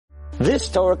This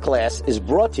Torah class is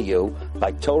brought to you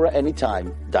by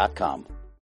TorahAnytime.com.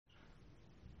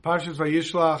 Parshas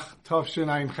Vayishlach, Tavshin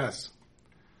Ayin Ches.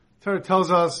 Torah tells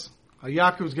us how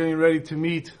Yaakov is getting ready to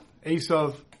meet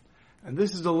Esav, and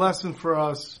this is a lesson for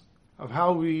us of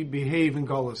how we behave in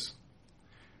Golus.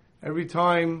 Every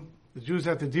time the Jews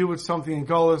had to deal with something in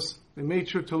Golus, they made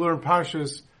sure to learn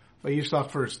Parshas Vayishlach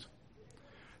first.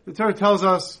 The Torah tells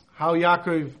us how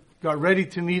Yaakov got ready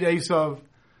to meet Esav,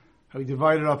 how he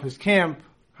divided up his camp,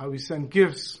 how he sent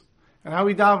gifts, and how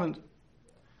he davened.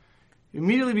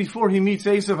 Immediately before he meets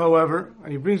Esav, however,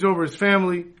 and he brings over his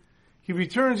family, he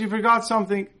returns, he forgot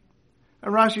something.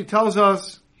 And Rashi tells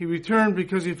us he returned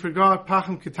because he forgot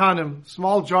pachim ketanim,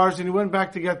 small jars, and he went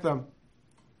back to get them.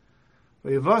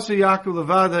 Vayavasa Yaakov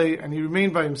levadei, and he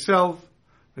remained by himself.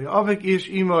 Vayavik ish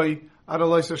imoi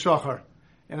adaloisa shachar,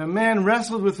 and a man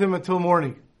wrestled with him until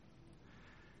morning.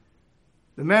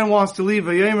 The man wants to leave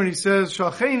Vayemer, and he says,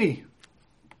 Shalcheni,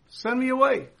 send me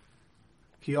away.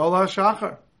 Ki olah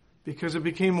shachar, because it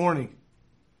became morning.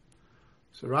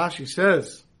 So Rashi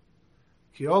says,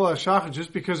 Ki olah shachar,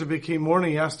 just because it became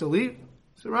morning, he has to leave.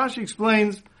 So Rashi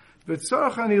explains,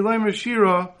 V'tzarach ani leimer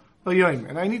shira b'yayim,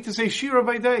 and I need to say shira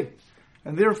by day,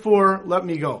 and therefore let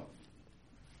me go.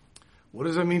 What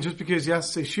does that mean? Just because he has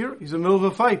to say shira? He's in the middle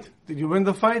of a fight. Did you win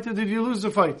the fight or did you lose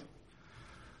the fight?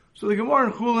 So the Gemara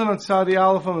in Chulin on Tzadi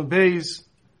Aleph on the Beis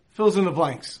fills in the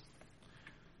blanks.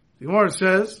 The Gemara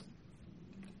says,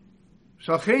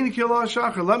 Shalcheni ki olah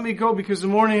shachar, let me go because the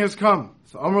morning has come.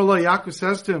 So Amar la, Yaakov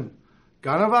says to him,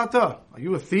 Ganavata, are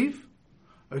you a thief?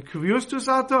 A kviustus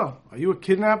ata, are you a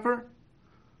kidnapper?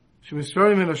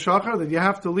 Shemisvarim in a shachar, that you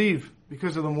have to leave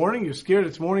because of the morning. You're scared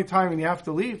it's morning time and you have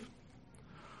to leave.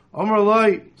 Amar la,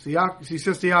 so he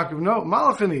says to Yaakov, no,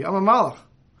 malachani, I'm a malach.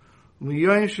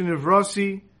 U'miyoyim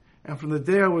shenivrasi, and from the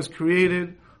day I was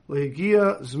created,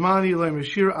 lehigia zmani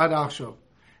le'meshir ad achshav,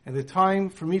 and the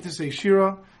time for me to say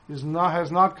shira has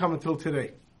not come until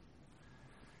today.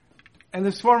 And the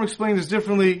Sfarim explain this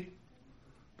differently,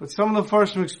 but some of the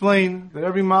Farshim explain that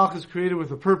every malach is created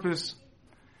with a purpose,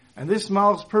 and this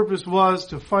malach's purpose was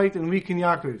to fight and weaken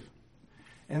Yaakov.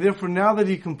 And therefore, now that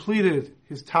he completed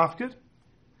his tafkid,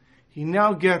 he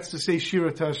now gets to say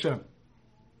shira to Hashem.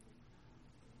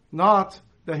 Not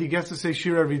that he gets to say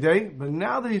shira every day, but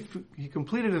now that he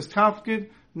completed his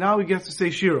tafkid, now he gets to say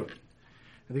shira.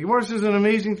 And the Gemara says an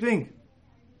amazing thing.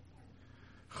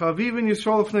 Chavivin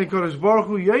Yisrael Fnei Kodesh Baruch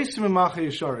Hu Yaisim Emache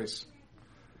Yisharis.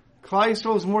 Klal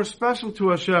Yisrael is more special to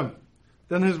Hashem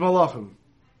than his malachim.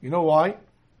 You know why?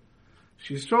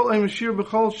 Yisrael Ein Shir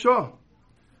B'chol Shah.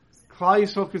 Klal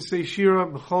Yisrael could say shira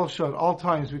B'chol Shah at all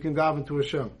times. We can daven to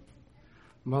Hashem.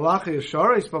 Malache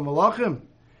Yisharis, but malachim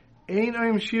Ein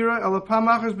Oim Shira Ela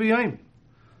Pamachas B'Yayim.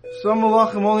 Some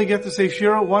malachim only get to say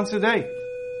shira once a day.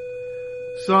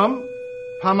 Some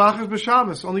Pamachas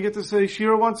B'Shabbos only get to say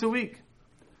shira once a week.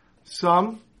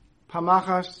 Some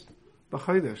Pamachas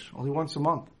B'Chodesh only once a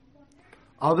month.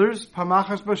 Others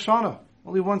Pamachas B'Shana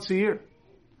only once a year.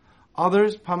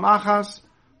 Others Pamachas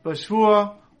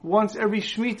B'Shvua once every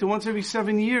Shemitah, once every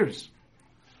 7 years.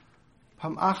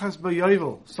 Pamachas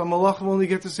b'yovel. Some malachim only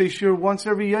get to say shir once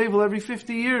every yovel, every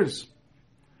 50 years.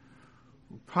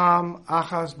 Pam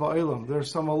achas ba'olam. There are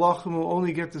some malachim who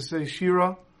only get to say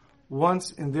shira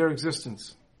once in their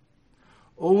existence.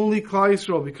 Only Klal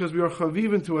Yisrael, because we are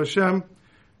chavivin to Hashem,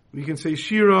 we can say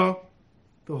shira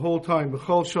the whole time.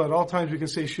 B'chol shah, at all times we can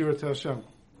say shira to Hashem.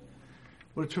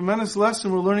 What a tremendous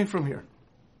lesson we're learning from here.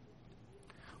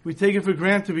 We take it for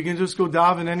granted. We can just go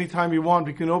daven anytime we want.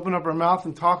 We can open up our mouth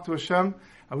and talk to Hashem,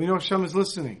 and we know Hashem is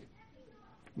listening.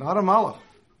 Not a malach.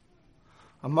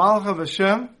 A malach of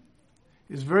Hashem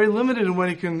is very limited in when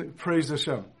he can praise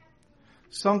Hashem.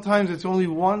 Sometimes it's only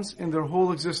once in their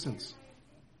whole existence.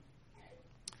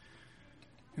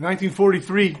 In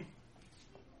 1943,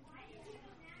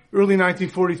 early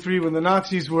 1943, when the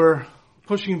Nazis were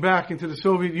pushing back into the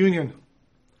Soviet Union,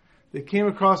 they came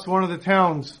across one of the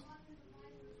towns,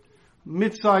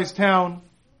 mid-sized town,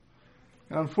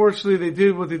 and unfortunately they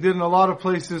did what they did in a lot of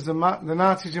places. The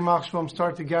Nazis in Machshvam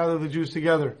started to gather the Jews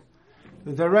together.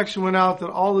 The direction went out that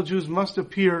all the Jews must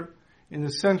appear in the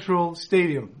central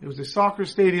stadium. It was a soccer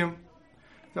stadium.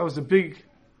 That was the big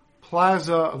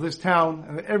plaza of this town,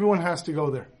 and everyone has to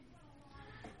go there.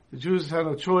 The Jews had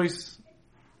no choice,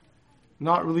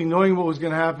 not really knowing what was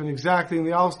going to happen exactly, and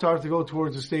they all started to go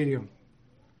towards the stadium.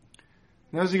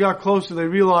 And as they got closer, they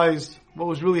realized what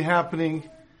was really happening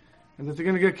and that they're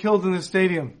going to get killed in the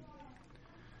stadium.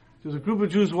 There was a group of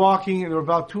Jews walking, and they were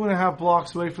about 2.5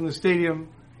 blocks away from the stadium.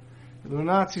 And there were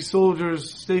Nazi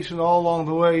soldiers stationed all along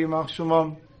the way, Yimach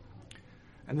Shemam.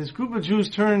 And this group of Jews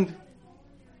turned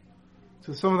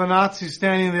to some of the Nazis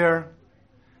standing there.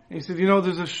 And he said, you know,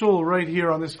 there's a shul right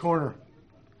here on this corner.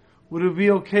 Would it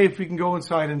be okay if we can go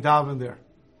inside and daven there?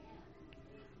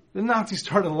 The Nazis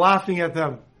started laughing at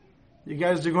them. You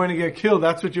guys are going to get killed.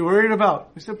 That's what you're worried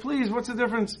about. He said, please, what's the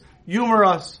difference? Humor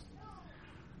us.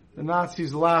 The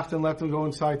Nazis laughed and let them go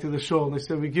inside to the shul. And they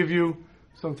said, we give you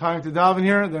some time to daven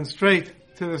here, then straight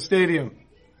to the stadium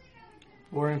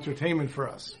for entertainment for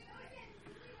us.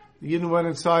 The Yidden went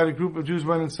inside, a group of Jews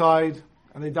went inside,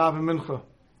 and they davened mincha.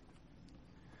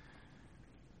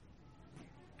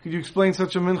 Could you explain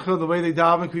such a mincha, the way they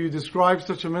daven? Could you describe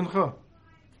such a mincha?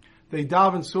 They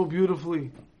davened so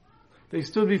beautifully. They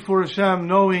stood before Hashem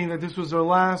knowing that this was their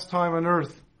last time on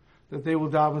earth that they will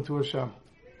daven to Hashem.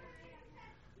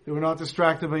 They were not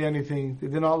distracted by anything. They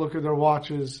did not look at their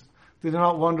watches. They did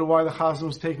not wonder why the chazan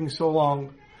was taking so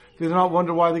long. They did not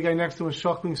wonder why the guy next to them was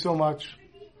shuckling so much.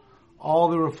 All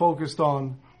they were focused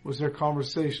on was their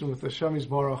conversation with Hashem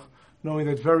Yisbarach, knowing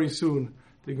that very soon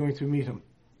they're going to meet Him.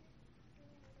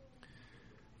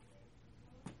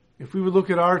 If we would look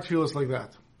at our tefillos like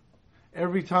that,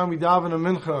 every time we daven a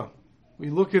mincha, we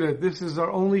look at it, this is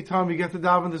our only time we get to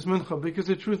daven this mincha, because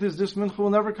the truth is this mincha will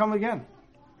never come again.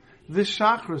 This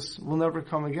shachris will never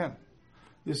come again.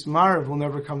 This Maariv will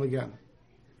never come again.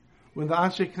 When the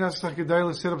Anshe Knesset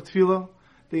HaKedayla set up tefillah,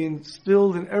 they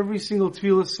instilled in every single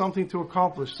tefillah something to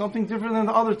accomplish, something different than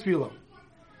the other tefillah.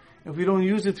 If we don't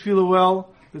use the tefillah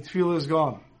well, the tefillah is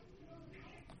gone.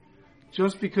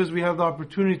 Just because we have the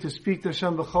opportunity to speak to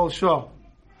Hashem b'chol shah,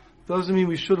 doesn't mean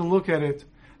we shouldn't look at it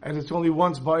as it's only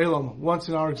once ba'ilam, once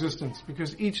in our existence.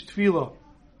 Because each tefillah,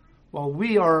 while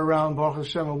we are around Baruch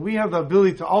Hashem, and we have the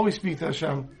ability to always speak to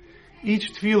Hashem,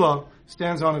 each tefillah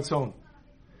stands on its own.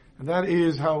 And that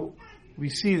is how we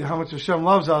see how much Hashem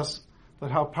loves us,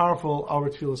 but how powerful our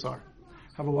tefillahs are.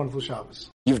 Have a wonderful Shabbos.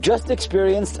 You've just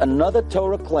experienced another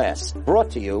Torah class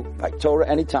brought to you by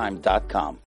TorahAnytime.com.